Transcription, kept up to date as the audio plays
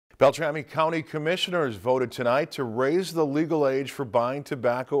Beltrami County Commissioners voted tonight to raise the legal age for buying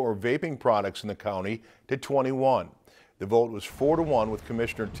tobacco or vaping products in the county to 21. The vote was 4-1 with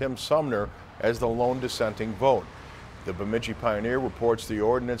Commissioner Tim Sumner as the lone dissenting vote. The Bemidji Pioneer reports the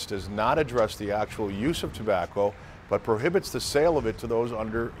ordinance does not address the actual use of tobacco, but prohibits the sale of it to those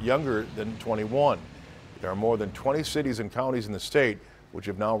younger than 21. There are more than 20 cities and counties in the state which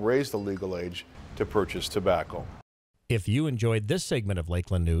have now raised the legal age to purchase tobacco. If you enjoyed this segment of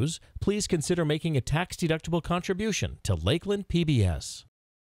Lakeland News, please consider making a tax-deductible contribution to Lakeland PBS.